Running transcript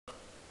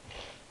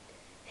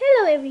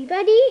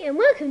everybody, and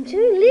welcome to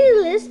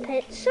Littlest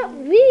Pet Shop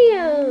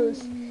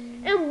Videos.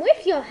 I'm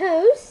with your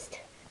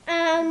host,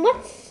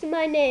 what's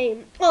my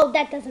name? Oh,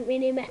 that doesn't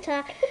really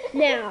matter.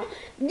 Now,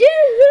 who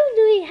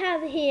do we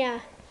have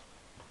here?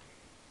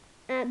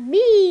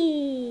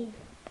 Me.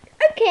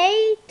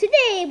 Okay,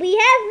 today we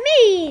have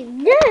me.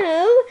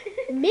 No,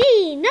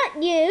 me,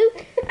 not you.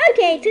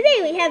 Okay,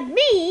 today we have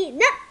me,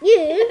 not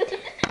you.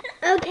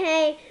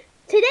 Okay,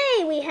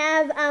 today we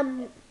have,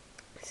 I'm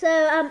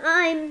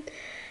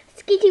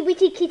Skitty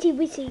Witty Kitty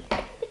Witty.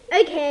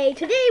 Okay,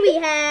 today we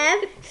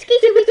have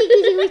Skitty Witty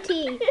Kitty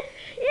Witty.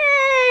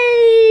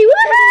 Yay!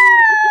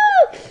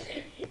 Woohoo!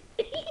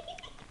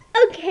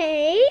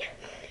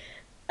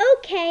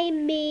 Okay,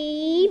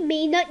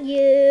 me, not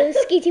you.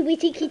 Skitty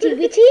Witty Kitty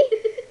Witty.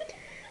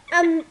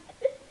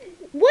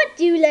 What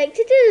do you like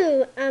to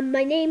do?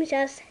 My name's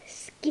just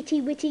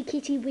Skitty Witty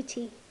Kitty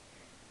Witty.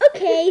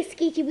 Okay,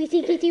 Skitty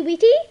Witty Kitty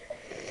Witty.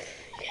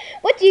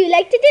 What do you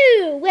like to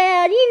do?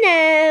 Well,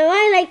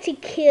 I like to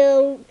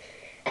kill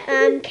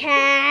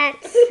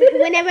cats.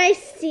 Whenever I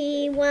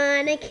see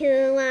one, I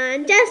kill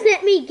one. Just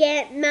let me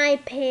get my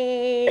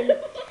pen.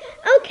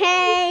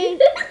 Okay.